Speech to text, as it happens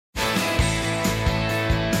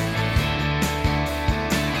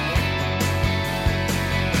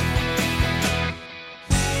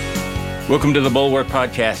Welcome to the Bulwark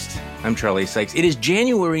Podcast. I'm Charlie Sykes. It is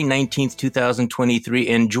January 19th, 2023,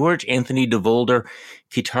 and George Anthony DeVolder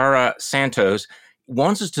Kitara Santos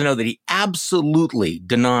wants us to know that he absolutely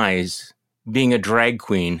denies being a drag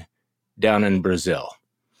queen down in Brazil.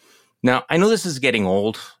 Now, I know this is getting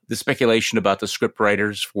old, the speculation about the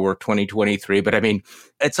scriptwriters for 2023, but I mean,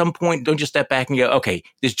 at some point, don't you step back and go, okay,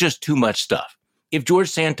 there's just too much stuff. If George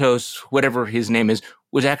Santos, whatever his name is,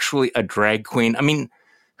 was actually a drag queen, I mean,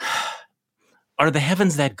 are the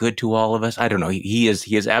heavens that good to all of us? I don't know. He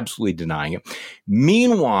is absolutely denying it.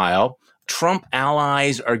 Meanwhile, Trump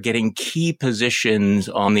allies are getting key positions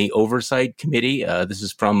on the Oversight Committee. This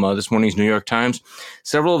is from this morning's New York Times.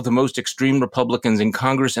 Several of the most extreme Republicans in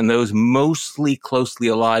Congress and those mostly closely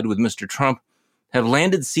allied with Mr. Trump have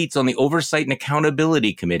landed seats on the Oversight and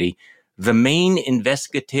Accountability Committee, the main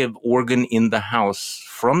investigative organ in the House.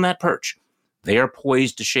 From that perch, they are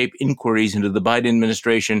poised to shape inquiries into the Biden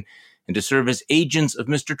administration and to serve as agents of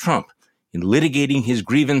Mr. Trump in litigating his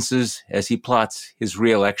grievances as he plots his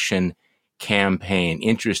reelection campaign.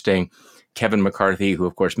 Interesting. Kevin McCarthy, who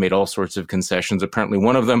of course made all sorts of concessions, apparently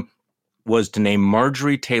one of them was to name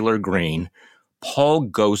Marjorie Taylor Greene, Paul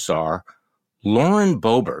Gosar, Lauren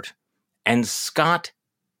Boebert, and Scott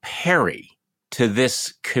Perry to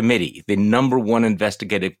this committee, the number one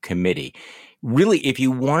investigative committee. Really, if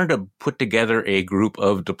you wanted to put together a group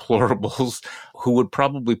of deplorables who would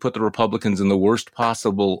probably put the Republicans in the worst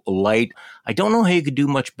possible light, I don't know how you could do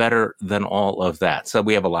much better than all of that. So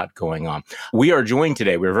we have a lot going on. We are joined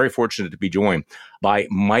today. We're very fortunate to be joined by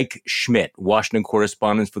Mike Schmidt, Washington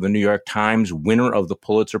correspondent for the New York Times, winner of the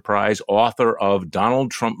Pulitzer Prize, author of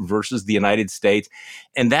Donald Trump versus the United States.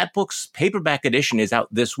 And that book's paperback edition is out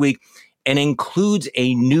this week and includes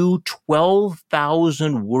a new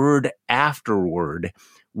 12,000-word afterword,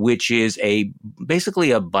 which is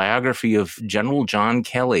basically a biography of General John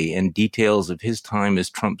Kelly and details of his time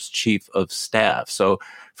as Trump's chief of staff. So,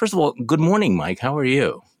 first of all, good morning, Mike. How are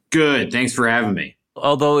you? Good. Thanks for having me.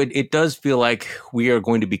 Although it does feel like we are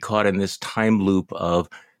going to be caught in this time loop of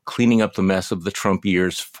cleaning up the mess of the Trump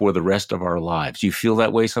years for the rest of our lives. Do you feel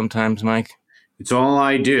that way sometimes, Mike? It's all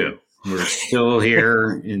I do. We're still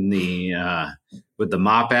here in with the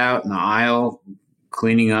mop out in the aisle,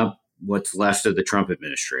 cleaning up what's left of the Trump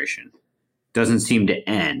administration. Doesn't seem to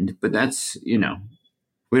end, but that's, we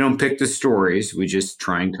don't pick the stories. We just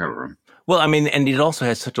try and cover them. Well, I mean, and it also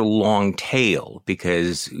has such a long tail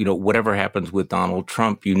because, whatever happens with Donald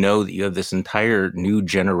Trump, that you have this entire new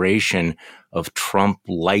generation of Trump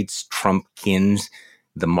lights, Trumpkins,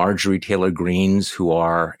 the Marjorie Taylor Greenes who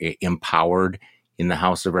are empowered in the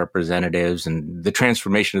House of Representatives, and the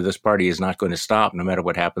transformation of this party is not going to stop no matter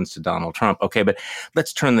what happens to Donald Trump. Okay, but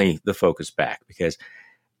let's turn the focus back because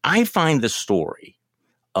I find the story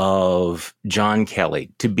of John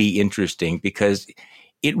Kelly to be interesting because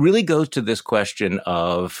it really goes to this question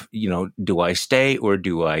of, do I stay or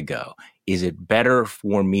do I go? Is it better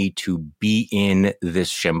for me to be in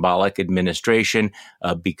this shambolic administration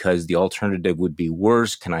because the alternative would be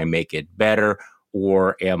worse? Can I make it better?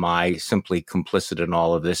 Or am I simply complicit in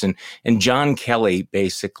all of this? And John Kelly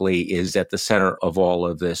basically is at the center of all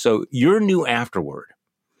of this. So your new afterword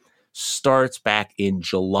starts back in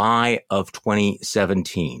July of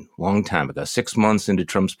 2017, long time ago, 6 months into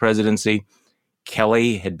Trump's presidency.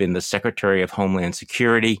 Kelly had been the Secretary of Homeland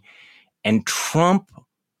Security, and Trump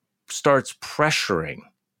starts pressuring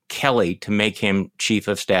Kelly to make him chief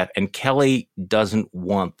of staff, and Kelly doesn't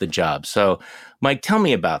want the job. So, Mike, tell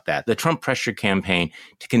me about that, the Trump pressure campaign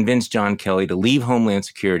to convince John Kelly to leave Homeland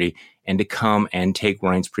Security and to come and take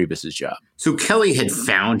Reince Priebus's job. So Kelly had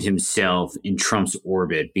found himself in Trump's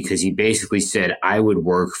orbit because he basically said, I would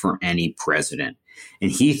work for any president.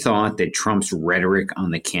 And he thought that Trump's rhetoric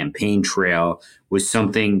on the campaign trail was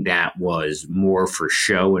something that was more for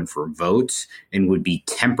show and for votes and would be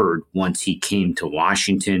tempered once he came to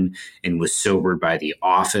Washington and was sobered by the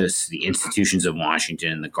office, the institutions of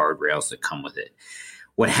Washington, and the guardrails that come with it.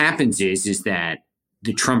 What happens is that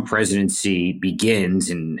the Trump presidency begins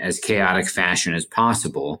in as chaotic fashion as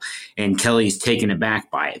possible, and Kelly's taken aback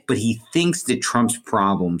by it. But he thinks that Trump's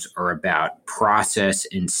problems are about process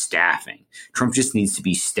and staffing. Trump just needs to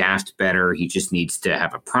be staffed better. He just needs to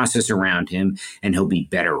have a process around him, and he'll be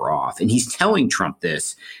better off. And he's telling Trump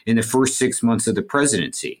this in the first 6 months of the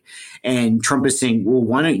presidency. And Trump is saying, well,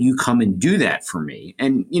 why don't you come and do that for me?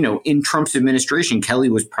 And, in Trump's administration, Kelly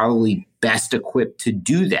was probably best equipped to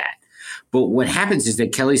do that. But what happens is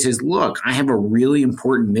that Kelly says, look, I have a really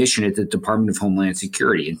important mission at the Department of Homeland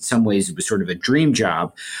Security. In some ways, it was sort of a dream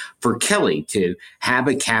job for Kelly to have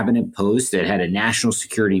a cabinet post that had a national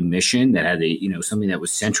security mission, that had something that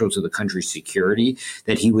was central to the country's security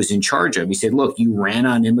that he was in charge of. He said, look, you ran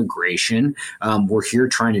on immigration. We're here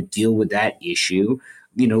trying to deal with that issue.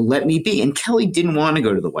 Let me be. And Kelly didn't want to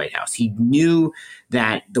go to the White House. He knew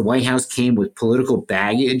that the White House came with political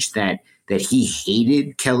baggage that he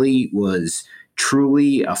hated. Kelly was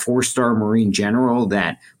truly a four-star Marine general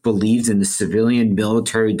that believed in the civilian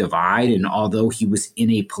military divide. And although he was in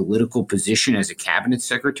a political position as a cabinet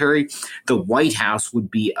secretary, the White House would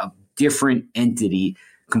be a different entity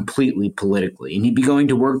completely politically. And he'd be going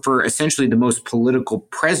to work for essentially the most political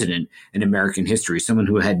president in American history, someone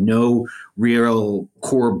who had no real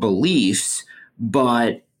core beliefs,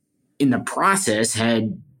 but in the process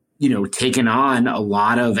had taken on a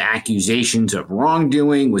lot of accusations of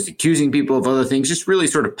wrongdoing, was accusing people of other things, just really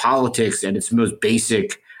sort of politics at its most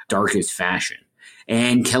basic, darkest fashion.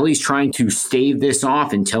 And Kelly's trying to stave this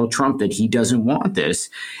off and tell Trump that he doesn't want this.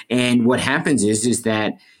 And what happens is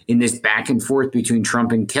that in this back and forth between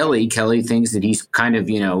Trump and Kelly thinks that he's kind of,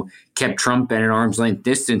 kept Trump at an arm's length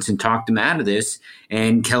distance and talked him out of this.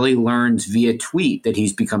 And Kelly learns via tweet that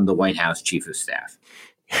he's become the White House chief of staff.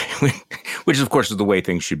 Which, of course, is the way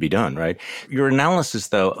things should be done, right? Your analysis,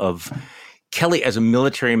 though, of Kelly as a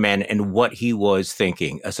military man and what he was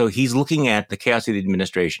thinking. So he's looking at the chaos of the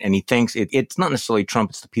administration, and he thinks it's not necessarily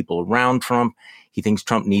Trump, it's the people around Trump. He thinks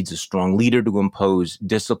Trump needs a strong leader to impose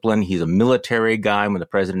discipline. He's a military guy. When the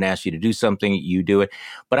president asks you to do something, you do it.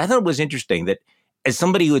 But I thought it was interesting that as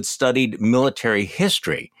somebody who had studied military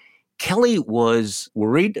history, Kelly was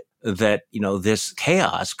worried that, this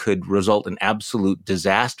chaos could result in absolute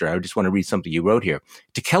disaster. I just want to read something you wrote here.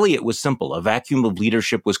 To Kelly, it was simple. A vacuum of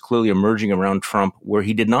leadership was clearly emerging around Trump, where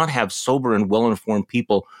he did not have sober and well-informed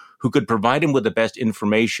people who could provide him with the best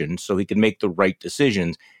information so he could make the right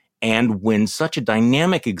decisions. And when such a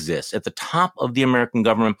dynamic exists at the top of the American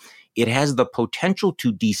government, it has the potential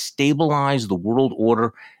to destabilize the world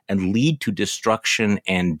order and lead to destruction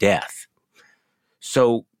and death.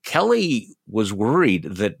 So Kelly was worried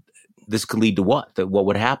that this could lead to what? That what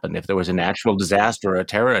would happen if there was a natural disaster or a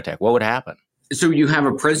terror attack? What would happen? So you have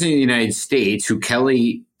a president of the United States who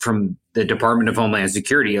Kelly from the Department of Homeland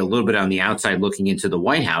Security, a little bit on the outside looking into the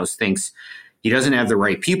White House, thinks he doesn't have the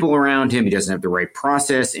right people around him. He doesn't have the right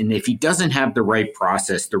process. And if he doesn't have the right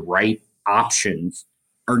process, the right options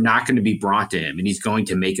are not going to be brought to him, and he's going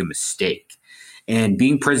to make a mistake. And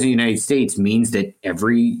being president of the United States means that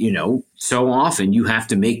every, so often you have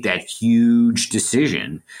to make that huge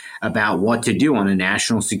decision about what to do on a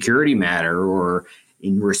national security matter or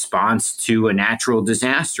in response to a natural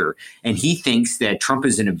disaster. And he thinks that Trump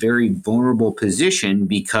is in a very vulnerable position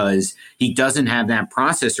because he doesn't have that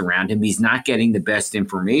process around him. He's not getting the best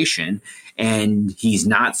information, and he's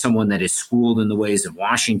not someone that is schooled in the ways of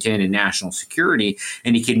Washington and national security,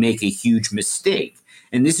 and he can make a huge mistake.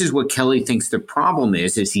 And this is what Kelly thinks the problem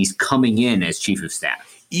is he's coming in as chief of staff.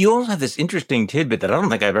 You also have this interesting tidbit that I don't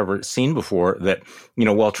think I've ever seen before, that,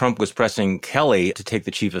 while Trump was pressing Kelly to take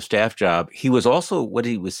the chief of staff job, he was also, what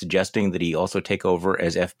he was suggesting, that he also take over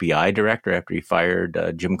as FBI director after he fired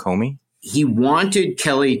Jim Comey? He wanted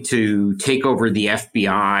Kelly to take over the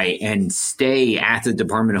FBI and stay at the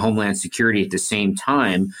Department of Homeland Security at the same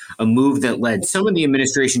time, a move that led some of the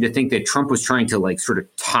administration to think that Trump was trying to sort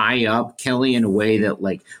of tie up Kelly in a way that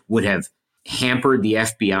would have hampered the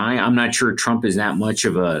FBI. I'm not sure Trump is that much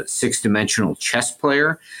of a six-dimensional chess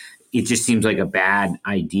player. It just seems like a bad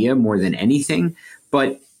idea more than anything.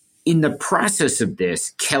 But in the process of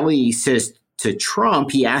this, Kelly says to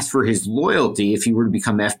Trump, he asked for his loyalty if he were to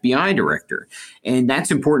become FBI director. And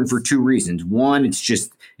that's important for two reasons. One, it's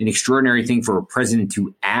just an extraordinary thing for a president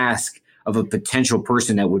to ask of a potential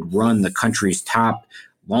person that would run the country's top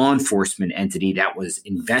law enforcement entity that was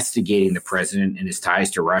investigating the president and his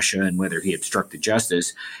ties to Russia and whether he obstructed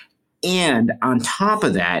justice. And on top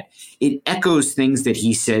of that, it echoes things that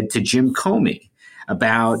he said to Jim Comey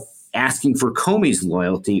about asking for Comey's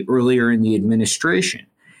loyalty earlier in the administration.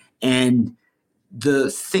 And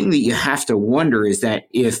the thing that you have to wonder is that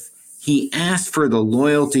if he asked for the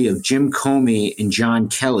loyalty of Jim Comey and John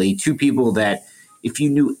Kelly, two people that if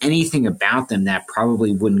you knew anything about them, that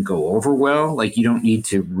probably wouldn't go over well. You don't need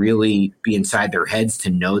to really be inside their heads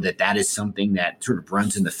to know that that is something that sort of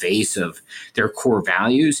runs in the face of their core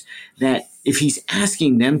values. That if he's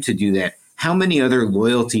asking them to do that, how many other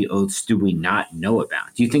loyalty oaths do we not know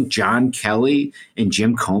about? Do you think John Kelly and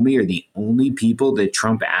Jim Comey are the only people that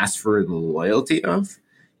Trump asked for the loyalty of?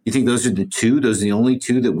 You think those are the two? Those are the only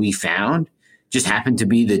two that we found? just happen to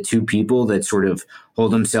be the two people that sort of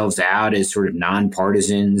hold themselves out as sort of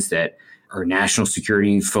nonpartisans, that are national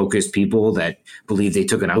security focused people that believe they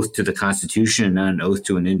took an oath to the Constitution and not an oath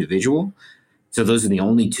to an individual. So those are the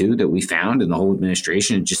only two that we found in the whole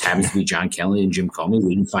administration. It just happens to be John Kelly and Jim Comey.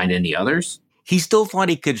 We didn't find any others. He still thought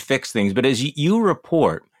he could fix things. But as you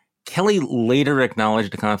report, Kelly later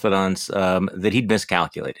acknowledged to confidants that he'd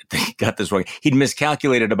miscalculated. He got this wrong. He'd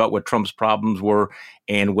miscalculated about what Trump's problems were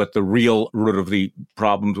and what the real root of the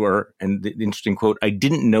problems were. And the interesting quote, "I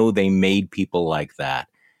didn't know they made people like that."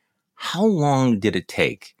 How long did it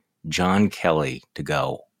take John Kelly to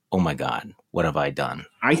go, "Oh my God, what have I done?"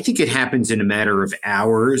 I think it happens in a matter of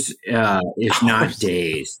hours, if not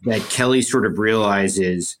days, that Kelly sort of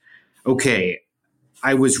realizes, okay,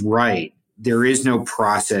 I was right. There is no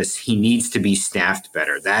process. He needs to be staffed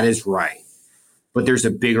better. That is right. But there's a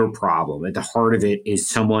bigger problem. At the heart of it is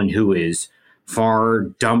someone who is far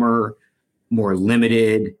dumber, more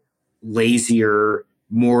limited, lazier,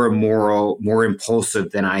 more immoral, more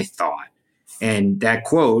impulsive than I thought. And that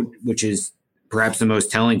quote, which is perhaps the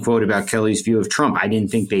most telling quote about Kelly's view of Trump, "I didn't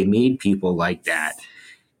think they made people like that,"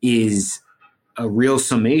 is a real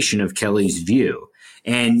summation of Kelly's view.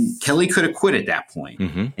 And Kelly could have quit at that point,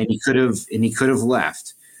 and he could have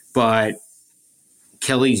left. But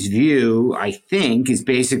Kelly's view, I think, is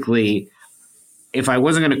basically, if I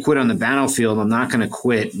wasn't going to quit on the battlefield, I'm not going to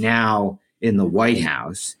quit now in the White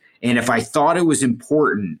House. And if I thought it was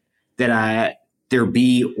important that there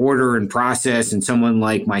be order and process and someone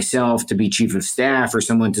like myself to be chief of staff or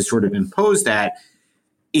someone to sort of impose that,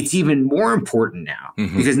 it's even more important now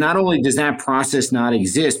because not only does that process not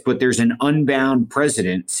exist, but there's an unbound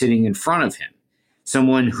president sitting in front of him,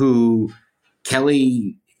 someone who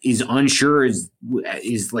Kelly is unsure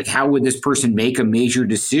is like, how would this person make a major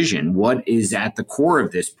decision? What is at the core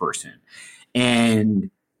of this person? And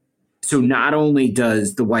so not only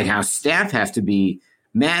does the White House staff have to be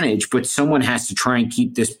managed, but someone has to try and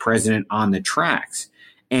keep this president on the tracks.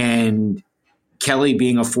 And Kelly,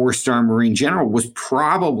 being a four-star Marine general, was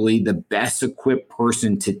probably the best equipped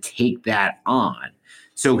person to take that on.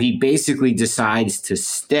 So he basically decides to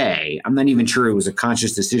stay. I'm not even sure it was a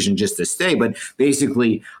conscious decision just to stay, but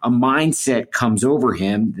basically a mindset comes over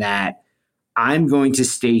him that I'm going to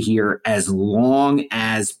stay here as long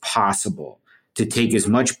as possible to take as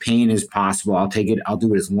much pain as possible. I'll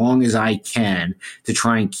do it as long as I can to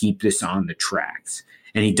try and keep this on the tracks.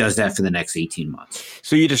 And he does that for the next 18 months.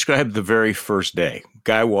 So you described the very first day.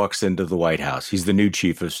 Guy walks into the White House. He's the new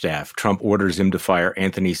chief of staff. Trump orders him to fire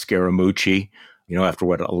Anthony Scaramucci. After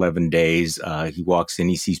 11 days, he walks in,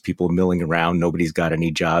 he sees people milling around. Nobody's got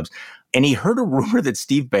any jobs. And he heard a rumor that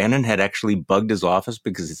Steve Bannon had actually bugged his office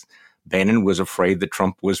because Bannon was afraid that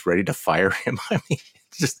Trump was ready to fire him.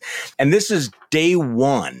 And this is day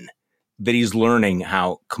one that he's learning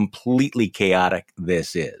how completely chaotic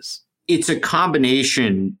this is. It's a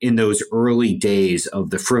combination in those early days of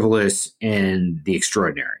the frivolous and the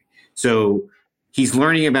extraordinary. So he's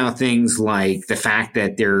learning about things like the fact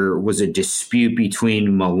that there was a dispute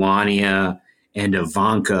between Melania and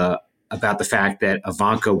Ivanka about the fact that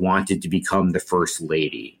Ivanka wanted to become the first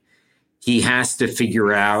lady. He has to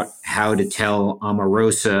figure out how to tell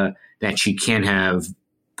Omarosa that she can't have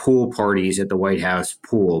pool parties at the White House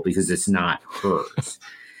pool because it's not hers.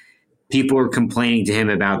 People are complaining to him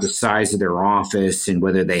about the size of their office and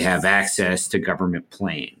whether they have access to government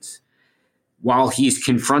planes. While he's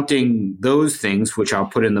confronting those things, which I'll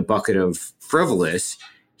put in the bucket of frivolous,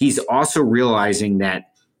 he's also realizing that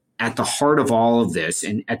at the heart of all of this,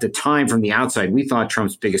 and at the time from the outside, we thought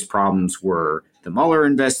Trump's biggest problems were the Mueller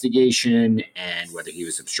investigation and whether he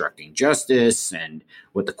was obstructing justice and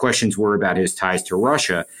what the questions were about his ties to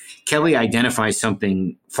Russia. Kelly identifies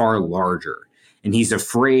something far larger. And he's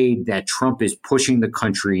afraid that Trump is pushing the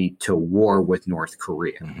country to war with North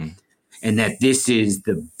Korea. And that this is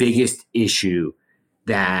the biggest issue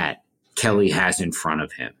that Kelly has in front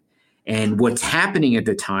of him. And what's happening at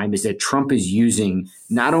the time is that Trump is using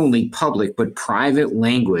not only public but private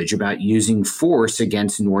language about using force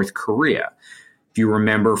against North Korea. If you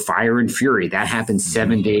remember Fire and Fury, that happened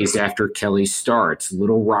 7 days after Kelly starts,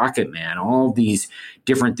 Little Rocket Man, all of these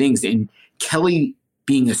different things. And Kelly,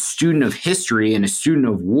 being a student of history and a student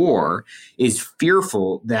of war, is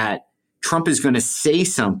fearful that Trump is going to say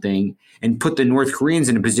something and put the North Koreans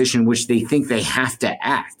in a position in which they think they have to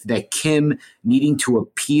act, that Kim needing to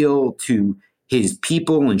appeal to his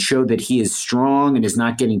people and show that he is strong and is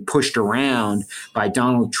not getting pushed around by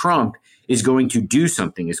Donald Trump is going to do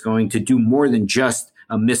something, is going to do more than just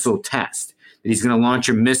a missile test, that he's going to launch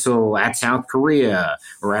a missile at South Korea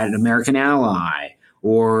or at an American ally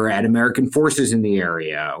or at American forces in the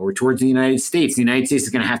area or towards the United States. The United States is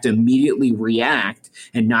going to have to immediately react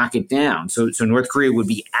and knock it down. So North Korea would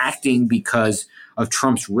be acting because of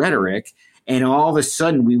Trump's rhetoric. And all of a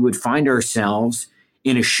sudden, we would find ourselves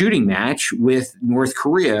in a shooting match with North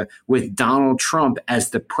Korea, with Donald Trump as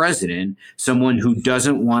the president, someone who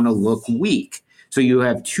doesn't want to look weak. So you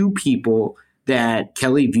have two people that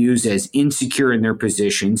Kelly views as insecure in their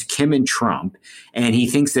positions, Kim and Trump, and he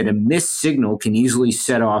thinks that a missed signal can easily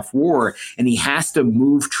set off war, and he has to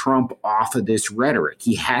move Trump off of this rhetoric.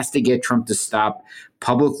 He has to get Trump to stop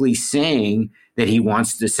publicly saying that he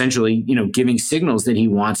wants to essentially, giving signals that he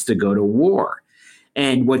wants to go to war.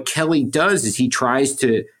 And what Kelly does is he tries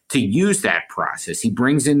to use that process. He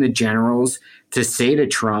brings in the generals to say to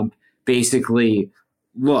Trump, basically,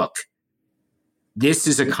 look, this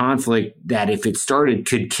is a conflict that if it started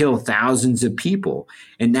could kill thousands of people.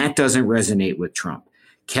 And that doesn't resonate with Trump.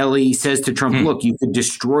 Kelly says to Trump, look, you could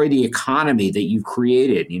destroy the economy that you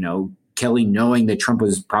created. Kelly knowing that Trump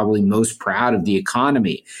was probably most proud of the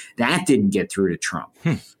economy. That didn't get through to Trump.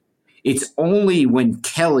 It's only when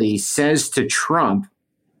Kelly says to Trump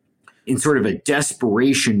in sort of a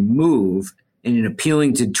desperation move and in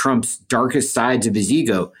appealing to Trump's darkest sides of his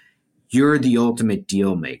ego, you're the ultimate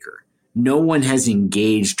deal maker. No one has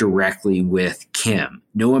engaged directly with Kim.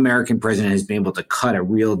 No American president has been able to cut a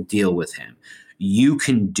real deal with him. You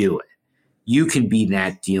can do it. You can be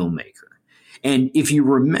that deal maker. And if you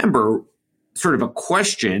remember, sort of a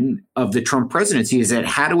question of the Trump presidency is that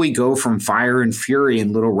how do we go from fire and fury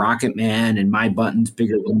and Little Rocket Man and my button's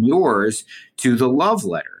bigger than yours to the love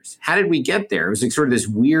letters? How did we get there? It was like sort of this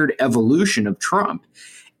weird evolution of Trump.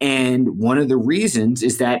 And one of the reasons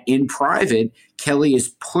is that in private, Kelly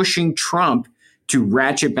is pushing Trump to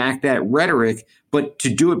ratchet back that rhetoric, but to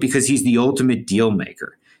do it because he's the ultimate deal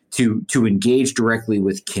maker, to engage directly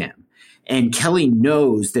with Kim. And Kelly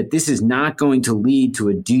knows that this is not going to lead to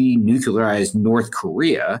a denuclearized North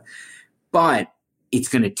Korea, but it's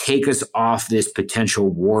going to take us off this potential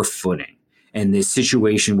war footing and this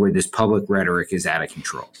situation where this public rhetoric is out of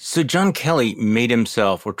control. So John Kelly made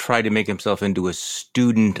himself or tried to make himself into a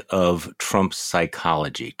student of Trump's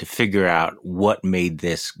psychology to figure out what made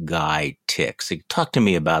this guy tick. So talk to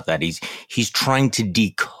me about that. He's trying to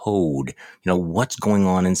decode, what's going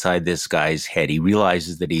on inside this guy's head. He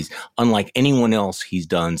realizes that he's unlike anyone else he's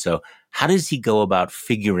done. So how does he go about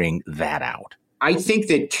figuring that out? I think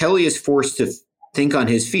that Kelly is forced to think on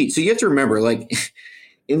his feet. So you have to remember,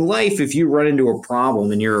 in life, if you run into a problem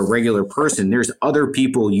and you're a regular person, there's other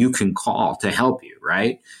people you can call to help you,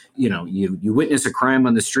 right? You witness a crime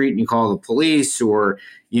on the street and you call the police, or,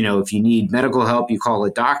 if you need medical help, you call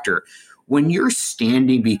a doctor. When you're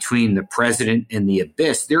standing between the president and the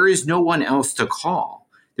abyss, there is no one else to call.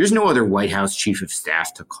 There's no other White House chief of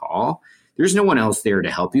staff to call. There's no one else there to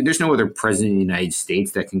help you. There's no other president of the United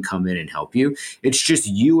States that can come in and help you. It's just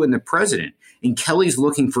you and the president. And Kelly's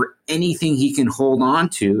looking for anything he can hold on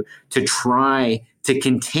to try to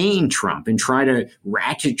contain Trump and try to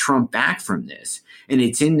ratchet Trump back from this. And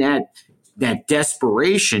it's in that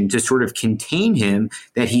desperation to sort of contain him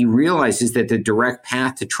that he realizes that the direct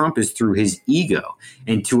path to Trump is through his ego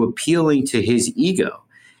and to appealing to his ego.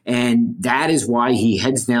 And that is why he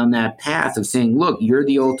heads down that path of saying, look, you're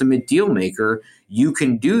the ultimate deal maker. You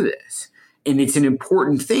can do this. And it's an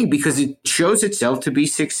important thing because it shows itself to be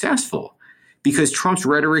successful. Because Trump's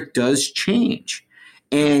rhetoric does change.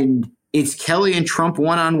 And it's Kelly and Trump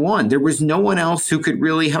one-on-one. There was no one else who could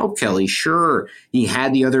really help Kelly. Sure, he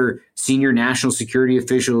had the other senior national security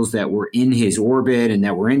officials that were in his orbit and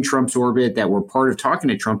that were in Trump's orbit that were part of talking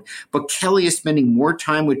to Trump. But Kelly is spending more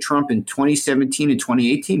time with Trump in 2017 and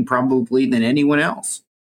 2018 probably than anyone else.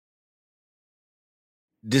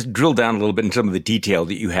 Just drill down a little bit in some of the detail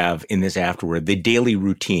that you have in this afterward, the daily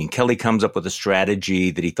routine. Kelly comes up with a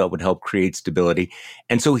strategy that he thought would help create stability.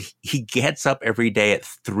 And so he gets up every day at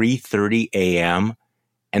 3:30 a.m.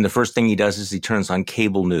 And the first thing he does is he turns on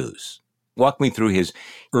cable news. Walk me through his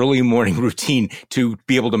early morning routine to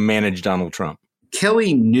be able to manage Donald Trump.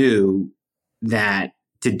 Kelly knew that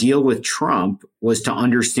to deal with Trump was to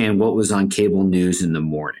understand what was on cable news in the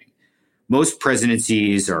morning. Most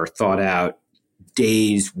presidencies are thought out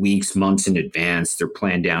days, weeks, months in advance. They're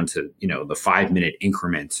planned down to, the 5-minute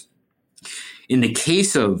increments. In the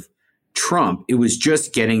case of Trump, it was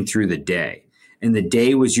just getting through the day. And the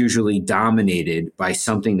day was usually dominated by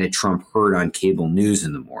something that Trump heard on cable news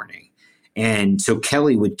in the morning. And so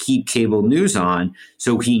Kelly would keep cable news on.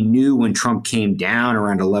 So he knew when Trump came down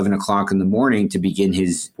around 11 o'clock in the morning to begin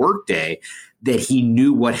his workday, that he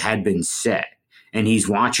knew what had been said. and he's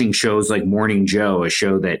watching shows like Morning Joe, a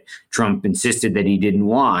show that Trump insisted that he didn't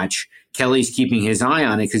watch. Kelly's keeping his eye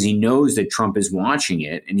on it because he knows that Trump is watching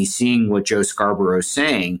it and he's seeing what Joe Scarborough's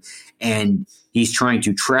saying, and he's trying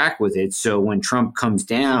to track with it. So when Trump comes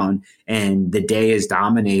down and the day is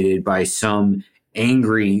dominated by some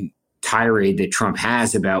angry tirade that Trump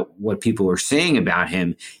has about what people are saying about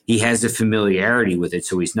him, he has a familiarity with it,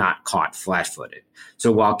 so he's not caught flat-footed.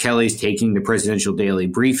 So while Kelly's taking the presidential daily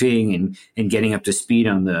briefing and getting up to speed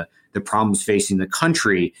on the problems facing the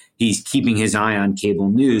country, he's keeping his eye on cable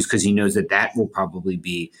news because he knows that that will probably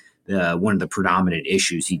be one of the predominant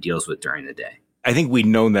issues he deals with during the day. I think we'd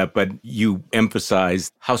known that, but you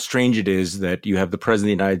emphasized how strange it is that you have the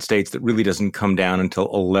president of the United States that really doesn't come down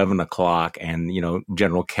until 11 o'clock. And,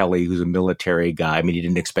 General Kelly, who's a military guy, I mean, he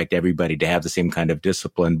didn't expect everybody to have the same kind of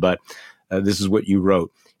discipline, but this is what you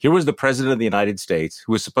wrote. Here was the president of the United States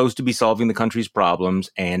who was supposed to be solving the country's problems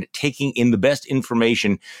and taking in the best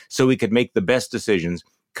information so he could make the best decisions,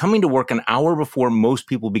 coming to work an hour before most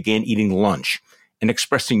people began eating lunch and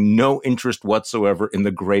expressing no interest whatsoever in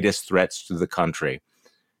the greatest threats to the country.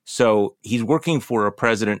 So he's working for a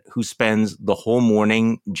president who spends the whole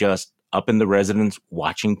morning just up in the residence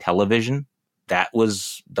watching television. That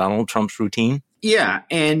was Donald Trump's routine. Yeah.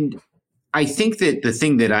 And I think that the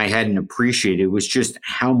thing that I hadn't appreciated was just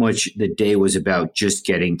how much the day was about just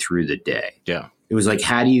getting through the day. Yeah. It was like,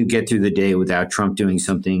 how do you get through the day without Trump doing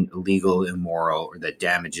something illegal, immoral, or that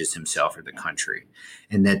damages himself or the country?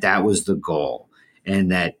 And that was the goal.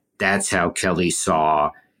 And that's how Kelly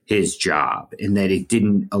saw his job, and that it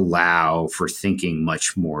didn't allow for thinking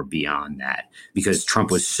much more beyond that because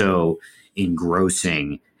Trump was so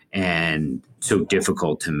engrossing and so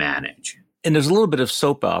difficult to manage. And there's a little bit of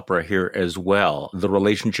soap opera here as well. The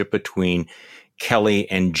relationship between Kelly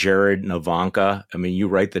and Jared and Ivanka. I mean, you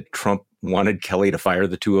write that Trump wanted Kelly to fire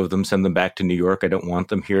the two of them, send them back to New York. I don't want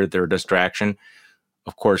them here. They're a distraction.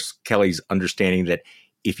 Of course, Kelly's understanding that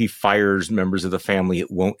if he fires members of the family,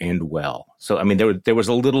 it won't end well. So, I mean, there was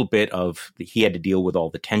a little bit of, he had to deal with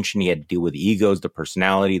all the tension. He had to deal with the egos, the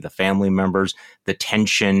personality, the family members, the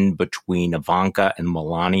tension between Ivanka and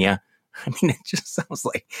Melania. I mean, it just sounds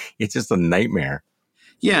like it's just a nightmare.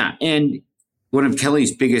 Yeah. And one of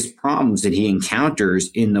Kelly's biggest problems that he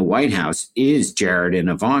encounters in the White House is Jared and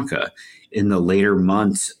Ivanka in the later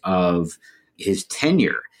months of his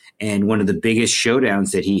tenure. And one of the biggest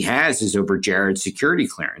showdowns that he has is over Jared's security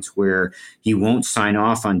clearance, where he won't sign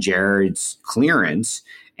off on Jared's clearance.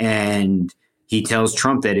 And he tells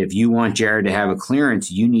Trump that if you want Jared to have a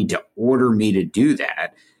clearance, you need to order me to do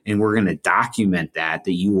that. And we're going to document that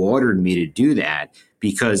you ordered me to do that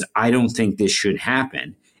because I don't think this should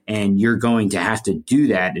happen. And you're going to have to do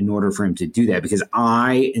that in order for him to do that because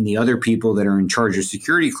I and the other people that are in charge of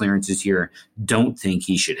security clearances here don't think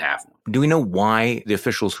he should have one. Do we know why the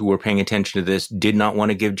officials who were paying attention to this did not want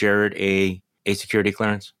to give Jared a security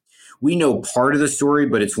clearance? We know part of the story,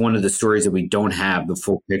 but it's one of the stories that we don't have the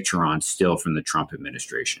full picture on still from the Trump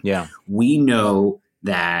administration. Yeah. We know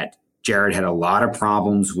that Jared had a lot of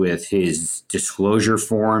problems with his disclosure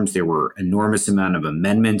forms. There were enormous amount of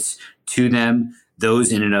amendments to them.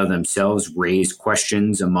 Those in and of themselves raise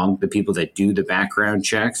questions among the people that do the background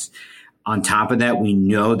checks. On top of that, we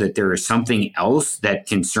know that there is something else that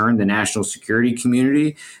concerned the national security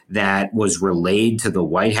community that was relayed to the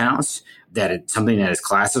White House, that it's something that is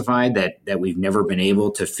classified that we've never been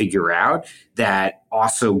able to figure out, that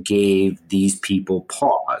also gave these people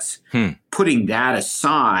pause. Putting that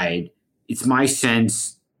aside, it's my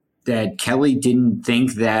sense that Kelly didn't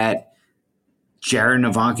think that Jared and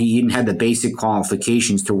Ivanka even had the basic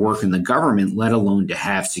qualifications to work in the government, let alone to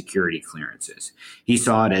have security clearances. He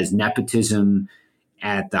saw it as nepotism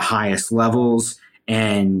at the highest levels.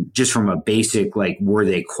 And just from a basic, were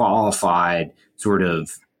they qualified sort of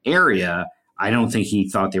area, I don't think he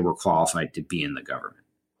thought they were qualified to be in the government.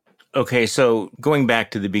 Okay, so going back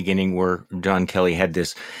to the beginning where John Kelly had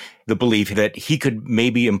the belief that he could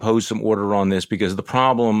maybe impose some order on this because the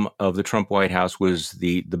problem of the Trump White House was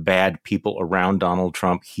the bad people around Donald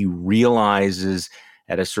Trump. He realizes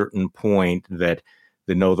at a certain point that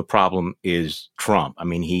the problem is Trump. I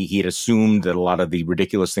mean, he had assumed that a lot of the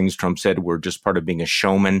ridiculous things Trump said were just part of being a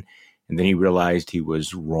showman. And then he realized he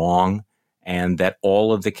was wrong and that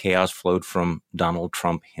all of the chaos flowed from Donald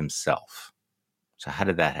Trump himself. So how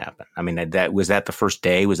did that happen? I mean, was that the first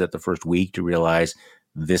day? Was that the first week to realize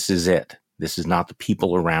this is it? This is not the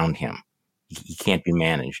people around him. He can't be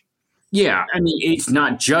managed. Yeah, I mean, it's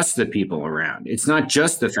not just the people around. It's not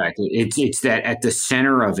just the fact that it's that at the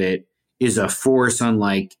center of it is a force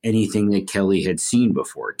unlike anything that Kelly had seen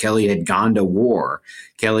before. Kelly had gone to war.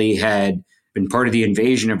 Kelly had been part of the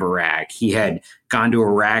invasion of Iraq. He had gone to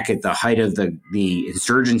Iraq at the height of the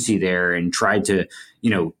insurgency there and tried to,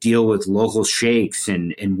 deal with local sheikhs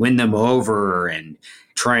and win them over and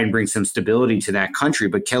try and bring some stability to that country.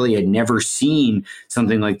 But Kelly had never seen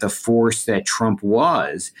something like the force that Trump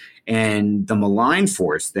was and the malign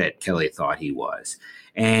force that Kelly thought he was.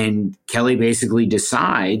 And Kelly basically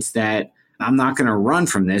decides that I'm not going to run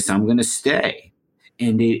from this. I'm going to stay.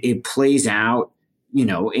 And it plays out,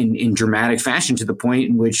 in dramatic fashion to the point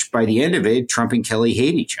in which by the end of it, Trump and Kelly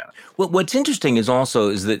hate each other. Well, what's interesting is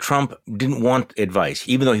that Trump didn't want advice,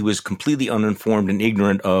 even though he was completely uninformed and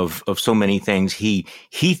ignorant of so many things. He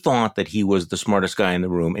thought that he was the smartest guy in the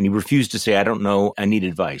room, and he refused to say, I don't know, I need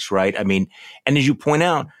advice, right? I mean, and as you point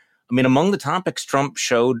out, among the topics, Trump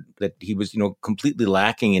showed that he was, completely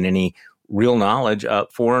lacking in any real knowledge of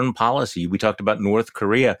foreign policy. We talked about North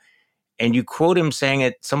Korea. And you quote him saying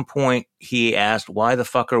at some point he asked, why the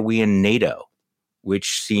fuck are we in NATO?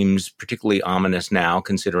 Which seems particularly ominous now,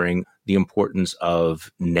 considering the importance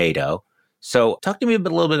of NATO. So talk to me a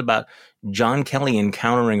little bit about John Kelly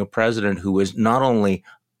encountering a president who was not only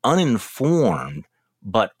uninformed,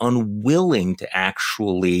 but unwilling to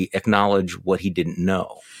actually acknowledge what he didn't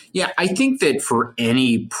know. Yeah, I think that for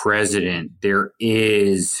any president, there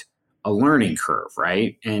is a learning curve,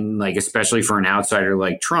 right? And especially for an outsider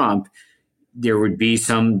like Trump, there would be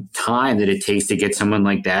some time that it takes to get someone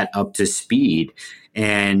like that up to speed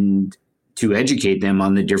and to educate them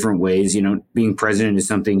on the different ways. Being president is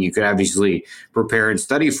something you could obviously prepare and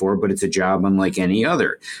study for, but it's a job unlike any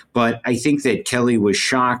other. But I think that Kelly was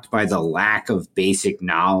shocked by the lack of basic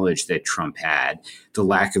knowledge that Trump had, the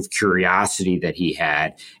lack of curiosity that he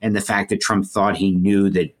had, and the fact that Trump thought he knew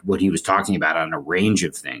that what he was talking about on a range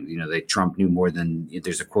of things. That Trump knew more than,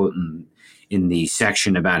 there's a quote in the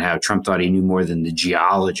section about how Trump thought he knew more than the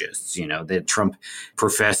geologists, that Trump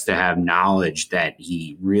professed to have knowledge that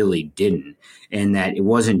he really didn't. And that it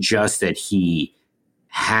wasn't just that he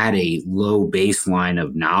had a low baseline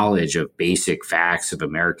of knowledge of basic facts of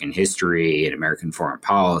American history and American foreign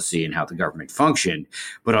policy and how the government functioned,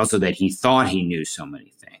 but also that he thought he knew so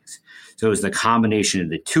many things. So it was the combination of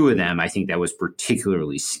the two of them, I think, that was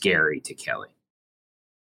particularly scary to Kelly.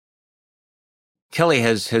 Kelly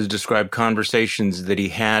has described conversations that he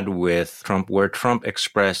had with Trump where Trump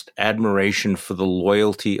expressed admiration for the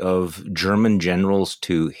loyalty of German generals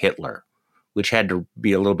to Hitler, which had to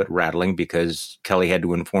be a little bit rattling because Kelly had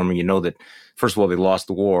to inform him, that, first of all, they lost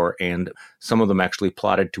the war and some of them actually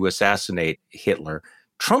plotted to assassinate Hitler.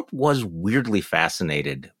 Trump was weirdly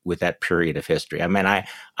fascinated with that period of history.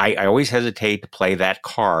 I always hesitate to play that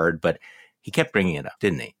card, but he kept bringing it up,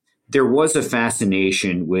 didn't he? There was a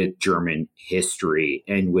fascination with German history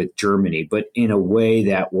and with Germany, but in a way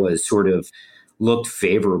that was sort of looked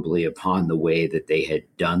favorably upon the way that they had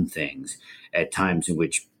done things at times in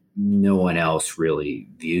which no one else really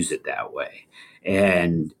views it that way.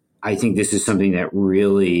 And I think this is something that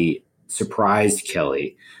really surprised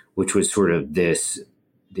Kelly, which was sort of this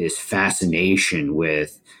fascination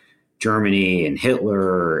with Germany and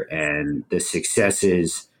Hitler and the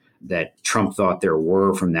successes that Trump thought there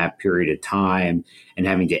were from that period of time, and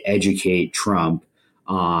having to educate Trump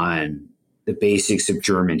on the basics of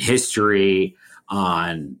German history,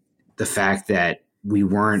 on the fact that we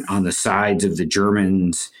weren't on the sides of the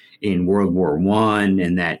Germans in World War I,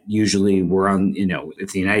 and that usually we're on,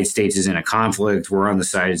 if the United States is in a conflict, we're on the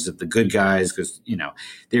sides of the good guys because,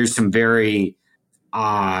 there's some very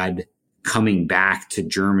odd coming back to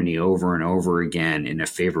Germany over and over again in a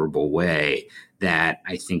favorable way that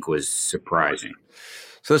I think was surprising.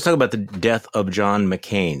 So let's talk about the death of John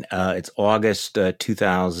McCain. It's August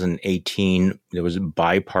 2018. There was a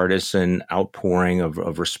bipartisan outpouring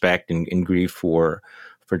of respect and grief for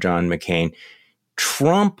John McCain.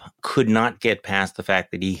 Trump could not get past the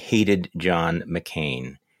fact that he hated John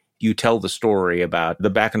McCain. You tell the story about the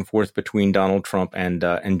back and forth between Donald Trump and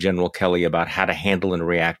General Kelly about how to handle and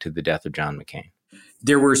react to the death of John McCain.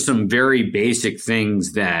 There were some very basic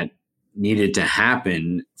things that needed to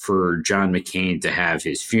happen for John McCain to have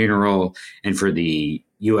his funeral and for the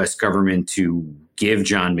U.S. government to give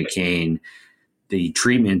John McCain the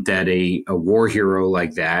treatment that a war hero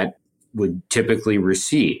like that would typically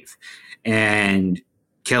receive. And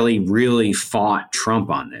Kelly really fought Trump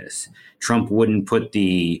on this. Trump wouldn't put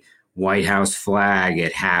the White House flag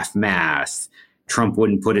at half-mast. Trump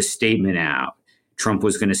wouldn't put a statement out. Trump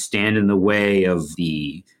was going to stand in the way of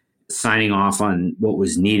the signing off on what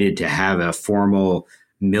was needed to have a formal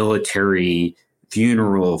military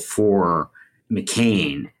funeral for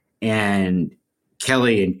McCain. And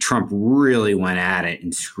Kelly and Trump really went at it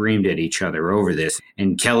and screamed at each other over this.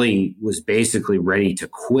 And Kelly was basically ready to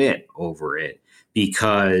quit over it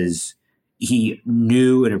because he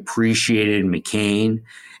knew and appreciated McCain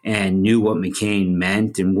and knew what McCain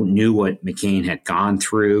meant and knew what McCain had gone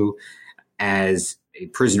through as a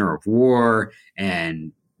prisoner of war,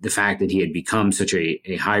 and the fact that he had become such a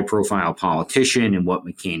high-profile politician and what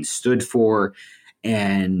McCain stood for.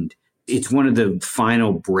 And it's one of the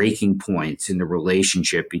final breaking points in the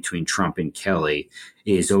relationship between Trump and Kelly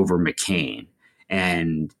is over McCain.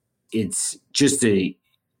 And it's just an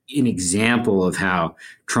example of how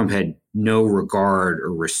Trump had no regard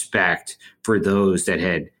or respect for those that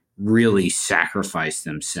had really sacrificed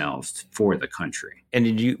themselves for the country. And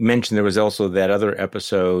did you mention there was also that other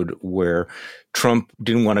episode where Trump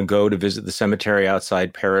didn't want to go to visit the cemetery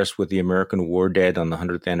outside Paris with the American war dead on the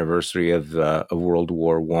 100th anniversary of World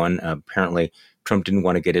War I? Apparently, Trump didn't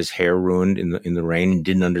want to get his hair ruined in the rain and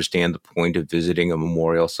didn't understand the point of visiting a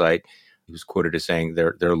memorial site. He was quoted as saying,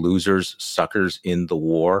 they're losers, suckers in the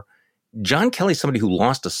war. John Kelly's somebody who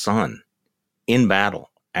lost a son in battle.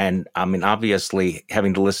 And I mean, obviously,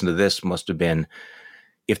 having to listen to this must have been,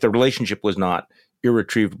 if the relationship was not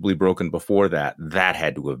irretrievably broken before that, that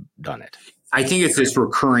had to have done it. I think it's this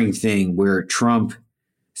recurring thing where Trump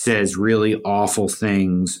says really awful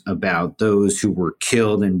things about those who were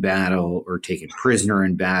killed in battle or taken prisoner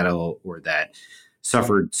in battle or that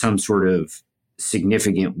suffered some sort of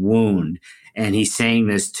significant wound. And he's saying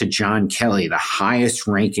this to John Kelly, the highest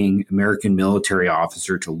ranking American military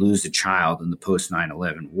officer to lose a child in the post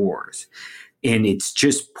 9/11 wars. And it's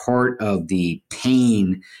just part of the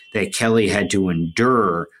pain that Kelly had to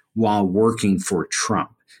endure while working for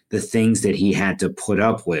Trump, the things that he had to put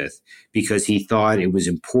up with because he thought it was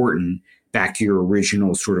important. Back to your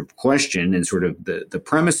original sort of question and sort of the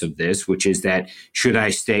premise of this, which is that should I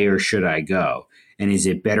stay or should I go? And is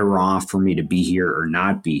it better off for me to be here or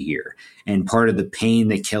not be here? And part of the pain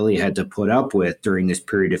that Kelly had to put up with during this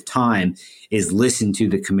period of time is listen to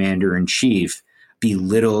the commander in chief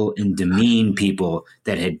belittle and demean people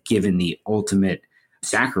that had given the ultimate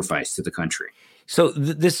sacrifice to the country. So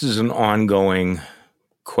this is an ongoing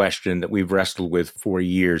question that we've wrestled with for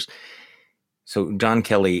years. So John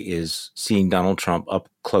Kelly is seeing Donald Trump up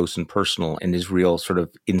close and personal and his real sort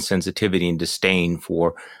of insensitivity and disdain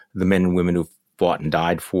for the men and women who've fought and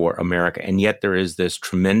died for America. And yet there is this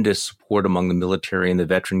tremendous support among the military and the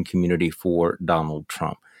veteran community for Donald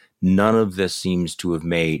Trump. None of this seems to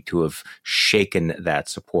have shaken that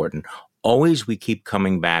support. And always we keep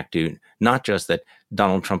coming back to not just that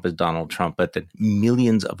Donald Trump is Donald Trump, but that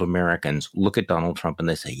millions of Americans look at Donald Trump and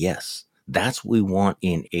they say, yes, that's what we want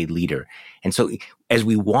in a leader. And so as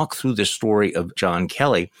we walk through the story of John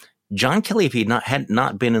Kelly, if he had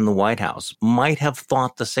not been in the White House, might have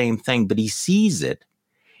thought the same thing, but he sees it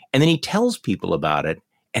and then he tells people about it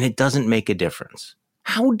and it doesn't make a difference.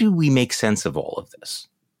 How do we make sense of all of this?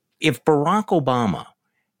 If Barack Obama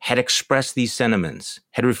had expressed these sentiments,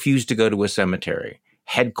 had refused to go to a cemetery,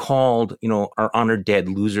 had called, our honored dead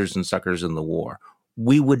losers and suckers in the war,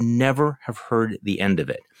 we would never have heard the end of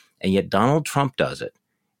it. And yet Donald Trump does it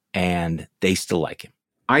and they still like him.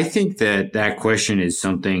 I think that question is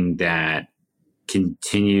something that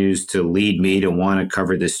continues to lead me to want to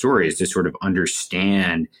cover this story, is to sort of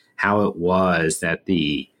understand how it was that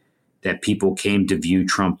that people came to view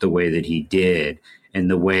Trump the way that he did and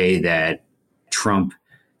the way that Trump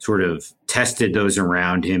sort of tested those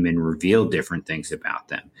around him and revealed different things about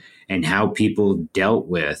them, and how people dealt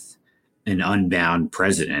with an unbound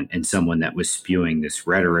president and someone that was spewing this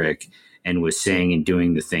rhetoric and was saying and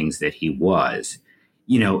doing the things that he was.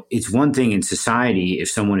 It's one thing in society,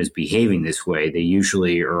 if someone is behaving this way, they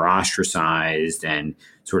usually are ostracized and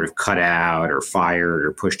sort of cut out or fired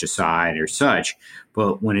or pushed aside or such.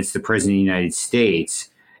 But when it's the president of the United States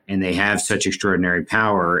and they have such extraordinary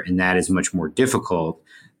power and that is much more difficult,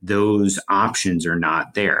 those options are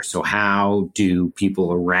not there. So how do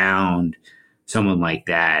people around someone like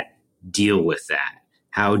that deal with that?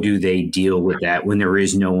 How do they deal with that when there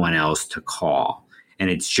is no one else to call? And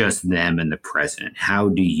it's just them and the president. How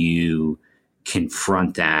do you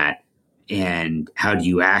confront that? And how do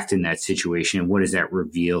you act in that situation? And what does that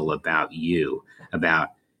reveal about you,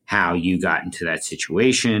 about how you got into that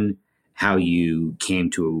situation, how you came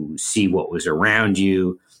to see what was around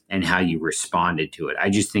you, and how you responded to it? I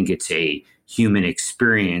just think it's a human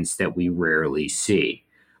experience that we rarely see.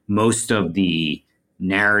 Most of the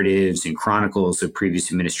narratives and chronicles of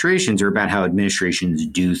previous administrations are about how administrations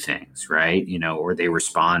do things, right? Or they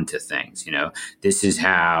respond to things. This is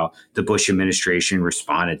how the Bush administration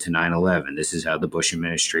responded to 9/11. This is how the Bush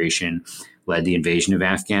administration led the invasion of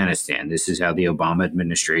Afghanistan. This is how the Obama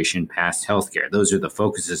administration passed healthcare. Those are the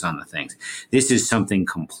focuses on the things. This is something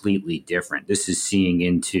completely different. This is seeing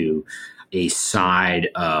into a side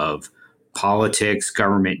of politics,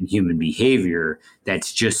 government, and human behavior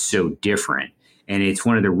that's just so different. And it's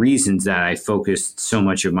one of the reasons that I focused so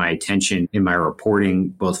much of my attention in my reporting,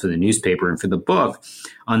 both for the newspaper and for the book,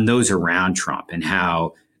 on those around Trump and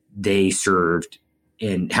how they served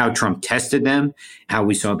and how Trump tested them, how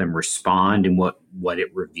we saw them respond and what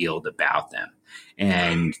it revealed about them.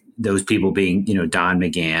 And those people being, Don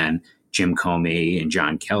McGahn, Jim Comey, and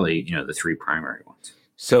John Kelly, the three primary ones.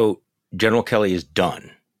 So General Kelly is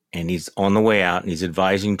done. And he's on the way out and he's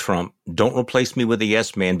advising Trump, don't replace me with a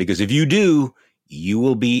yes man, because if you do, you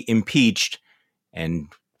will be impeached. And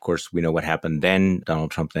of course, we know what happened then.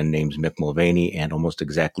 Donald Trump then names Mick Mulvaney, and almost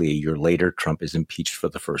exactly a year later, Trump is impeached for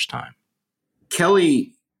the first time.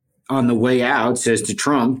 Kelly, on the way out, says to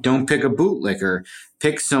Trump, don't pick a bootlicker.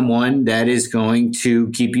 Pick someone that is going to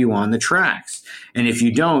keep you on the tracks. And if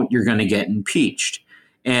you don't, you're going to get impeached.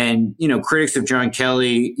 And, critics of John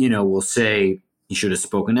Kelly, will say, he should have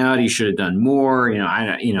spoken out. He should have done more.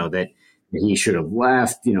 That he should have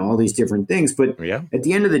left. All these different things. But At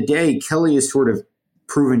the end of the day, Kelly is sort of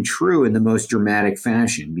proven true in the most dramatic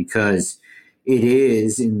fashion, because it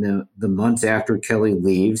is in the months after Kelly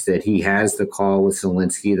leaves that he has the call with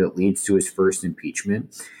Zelensky that leads to his first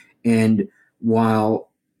impeachment. And while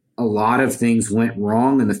a lot of things went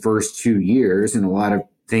wrong in the first 2 years, and a lot of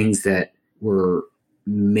things that were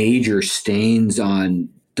major stains on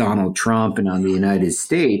Donald Trump and on the United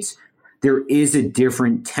States, there is a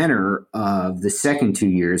different tenor of the second 2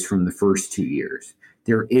 years from the first 2 years.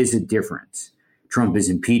 There is a difference. Trump is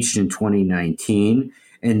impeached in 2019,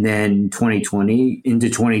 and then 2020 into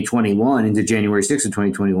 2021, into January 6th of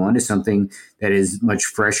 2021 is something that is much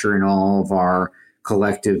fresher in all of our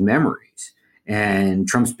collective memories. And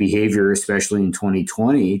Trump's behavior, especially in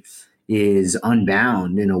 2020, is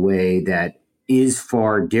unbound in a way that is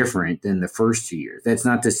far different than the first 2 years. That's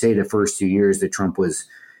not to say the first 2 years that Trump was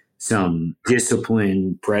some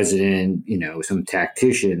disciplined president, some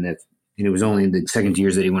tactician, that it was only in the second 2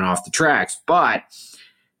 years that he went off the tracks. But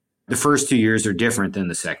the first 2 years are different than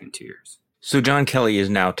the second 2 years. So John Kelly is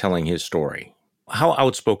now telling his story. How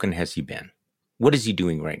outspoken has he been? What is he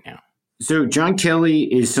doing right now? So John Kelly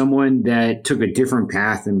is someone that took a different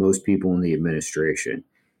path than most people in the administration.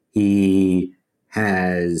 He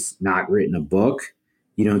has not written a book.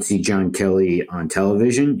 You don't see John Kelly on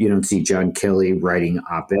television. You don't see John Kelly writing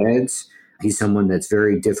op-eds. He's someone that's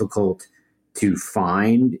very difficult to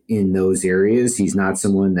find in those areas. He's not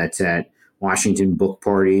someone that's at Washington book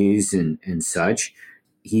parties and such.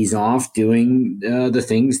 He's off doing the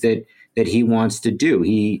things that he wants to do.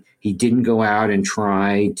 He didn't go out and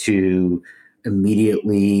try to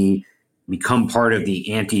immediately become part of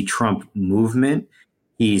the anti-Trump movement.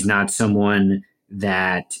 He's not someone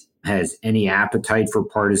that has any appetite for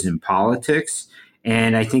partisan politics,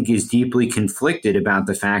 and I think is deeply conflicted about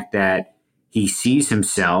the fact that he sees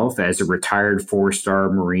himself as a retired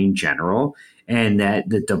four-star Marine general, and that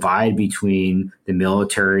the divide between the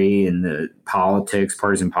military and the politics,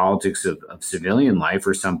 partisan politics of civilian life,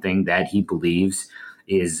 are something that he believes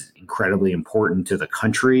is incredibly important to the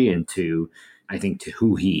country and to, I think, to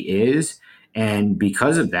who he is. And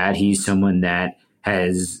because of that, he's someone that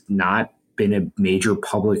has not been a major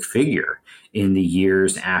public figure in the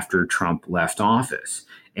years after Trump left office.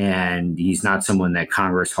 And he's not someone that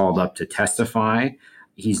Congress hauled up to testify.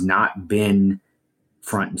 He's not been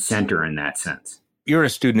front and center in that sense. You're a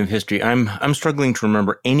student of history. I'm struggling to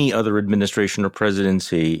remember any other administration or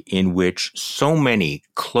presidency in which so many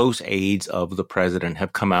close aides of the president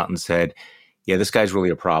have come out and said, yeah, this guy's really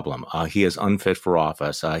a problem. He is unfit for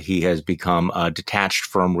office. He has become detached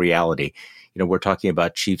from reality. We're talking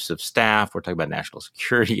about chiefs of staff. We're talking about national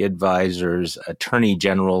security advisors, attorney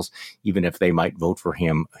generals, even if they might vote for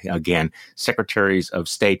him again, secretaries of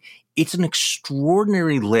state. It's an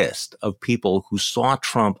extraordinary list of people who saw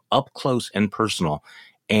Trump up close and personal,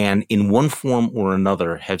 and in one form or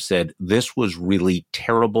another have said, this was really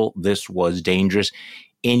terrible, this was dangerous.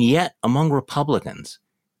 And yet, among Republicans,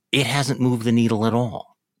 it hasn't moved the needle at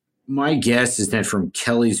all. My guess is that from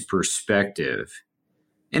Kelly's perspective,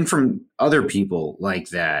 and from other people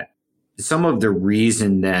like that, some of the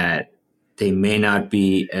reason that they may not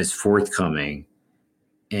be as forthcoming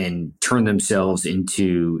and turn themselves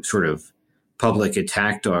into sort of public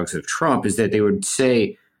attack dogs of Trump is that they would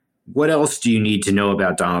say, what else do you need to know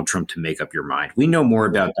about Donald Trump to make up your mind? We know more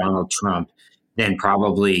about Donald Trump than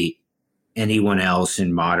probably anyone else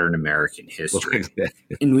in modern American history.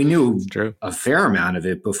 And we knew a fair amount of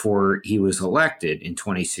it before he was elected in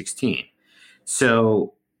 2016.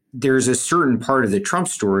 So there's a certain part of the Trump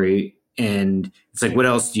story, and it's like, what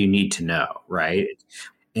else do you need to know, right?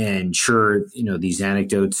 And sure, these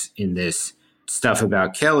anecdotes in this stuff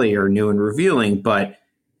about Kelly are new and revealing, but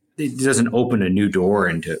it doesn't open a new door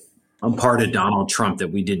into a part of Donald Trump that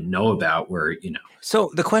we didn't know about where.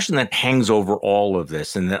 So the question that hangs over all of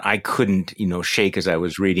this and that I couldn't, shake as I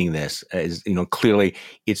was reading this is, clearly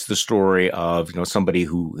it's the story of, somebody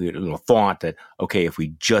who, thought that, okay, if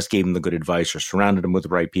we just gave him the good advice or surrounded him with the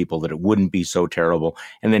right people, that it wouldn't be so terrible.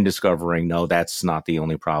 And then discovering, no, that's not the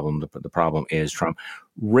only problem. The problem is Trump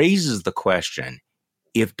raises the question,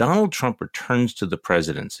 if Donald Trump returns to the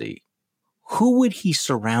presidency, who would he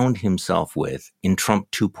surround himself with in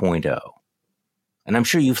Trump 2.0? And I'm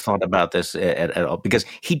sure you've thought about this at all, because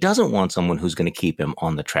he doesn't want someone who's going to keep him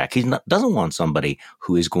on the track. He doesn't want somebody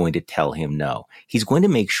who is going to tell him no. He's going to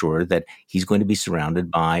make sure that he's going to be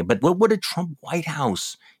surrounded by, but what would a Trump White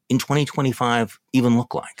House in 2025 even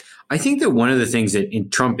look like? I think that one of the things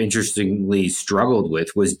that Trump interestingly struggled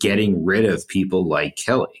with was getting rid of people like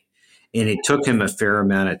Kelly. And it took him a fair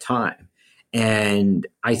amount of time. And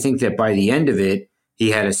I think that by the end of it, he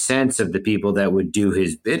had a sense of the people that would do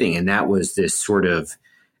his bidding. And that was this sort of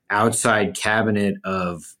outside cabinet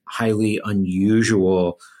of highly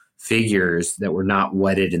unusual figures that were not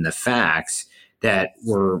wedded in the facts, that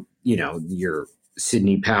were, your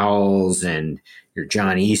Sidney Powell's and your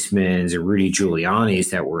John Eastman's and Rudy Giuliani's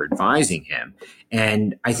that were advising him.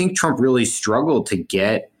 And I think Trump really struggled to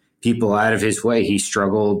get people out of his way. He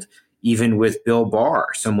struggled even with Bill Barr,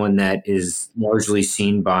 someone that is largely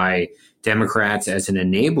seen by Democrats as an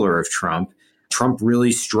enabler of Trump. Trump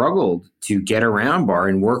really struggled to get around Barr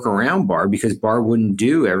and work around Barr because Barr wouldn't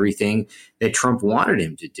do everything that Trump wanted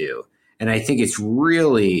him to do. And I think it's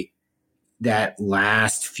really that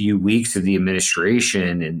last few weeks of the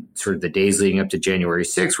administration and sort of the days leading up to January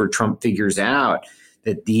 6th where Trump figures out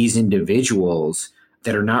that these individuals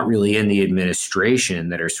that are not really in the administration,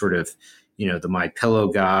 that are sort of, the My Pillow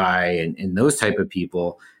guy and those type of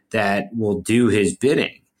people that will do his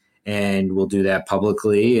bidding. And we'll do that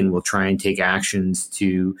publicly, and we'll try and take actions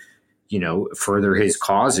to, further his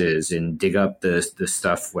causes and dig up the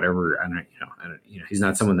stuff, whatever. He's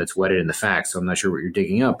not someone that's wedded in the facts, so I'm not sure what you're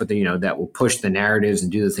digging up. But that will push the narratives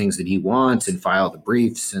and do the things that he wants and file the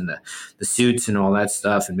briefs and the suits and all that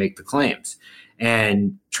stuff and make the claims.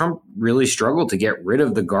 And Trump really struggled to get rid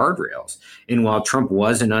of the guardrails. And while Trump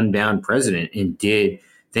was an unbound president and did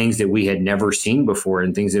things that we had never seen before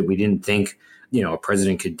and things that we didn't think a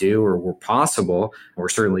president could do or were possible, or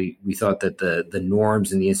certainly we thought that the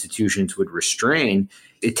norms and the institutions would restrain,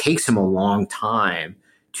 it takes him a long time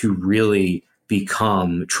to really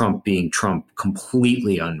become Trump being Trump,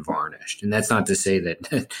 completely unvarnished. And that's not to say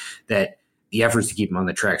that the efforts to keep him on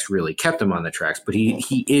the tracks really kept him on the tracks, but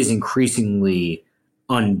he is increasingly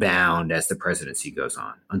unbound as the presidency goes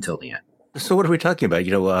on until the end. So what are we talking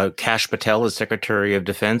about? Kash Patel as Secretary of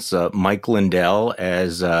Defense, Mike Lindell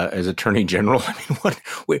as Attorney General. I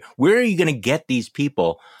mean, where are you going to get these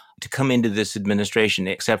people to come into this administration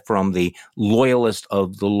except from the loyalist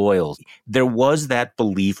of the loyal? There was that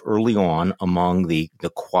belief early on among the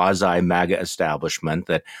quasi-MAGA establishment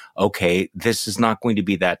that, okay, this is not going to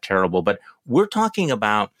be that terrible. But we're talking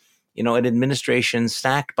about, an administration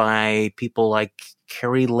stacked by people like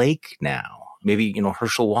Carrie Lake now. Maybe,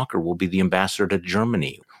 Herschel Walker will be the ambassador to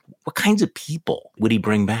Germany. What kinds of people would he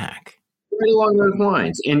bring back? Right along those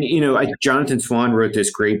lines. And, Jonathan Swan wrote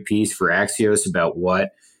this great piece for Axios about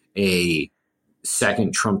what a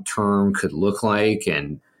second Trump term could look like,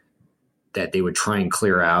 and that they would try and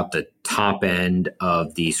clear out the top end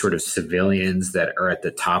of the sort of civilians that are at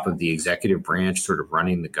the top of the executive branch, sort of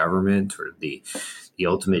running the government, sort of the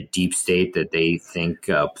ultimate deep state that they think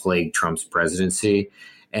plagued Trump's presidency.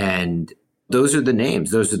 And those are the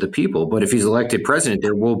names, those are the people. But if he's elected president,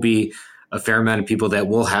 there will be a fair amount of people that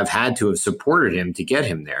will have had to have supported him to get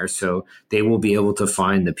him there. So they will be able to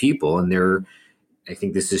find the people. And I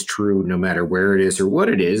think this is true no matter where it is or what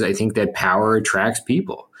it is. I think that power attracts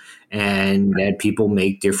people, and that people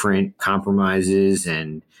make different compromises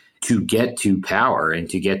and to get to power and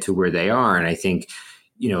to get to where they are. And I think,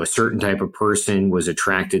 a certain type of person was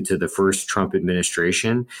attracted to the first Trump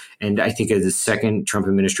administration. And I think the second Trump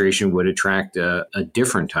administration would attract a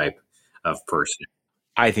different type of person.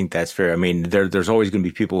 I think that's fair. I mean, there's always going to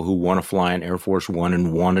be people who want to fly in Air Force One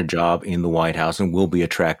and want a job in the White House and will be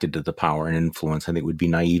attracted to the power and influence. I think it would be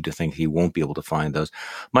naive to think he won't be able to find those.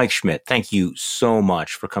 Mike Schmidt, thank you so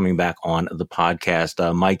much for coming back on the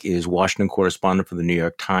podcast. Mike is Washington correspondent for the New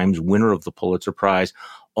York Times, winner of the Pulitzer Prize,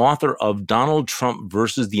 author of Donald Trump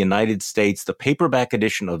versus the United States. The paperback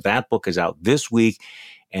edition of that book is out this week.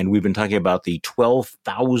 And we've been talking about the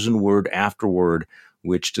 12,000 word afterword,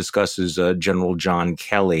 which discusses General John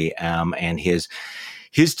Kelly and his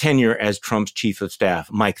tenure as Trump's chief of staff.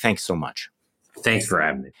 Mike, thanks so much. Thanks for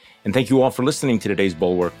having me. And thank you all for listening to today's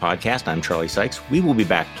Bulwark podcast. I'm Charlie Sykes. We will be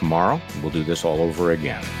back tomorrow. We'll do this all over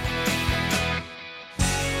again.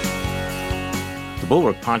 The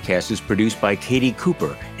Bulwark podcast is produced by Katie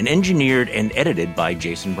Cooper and engineered and edited by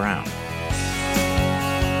Jason Brown.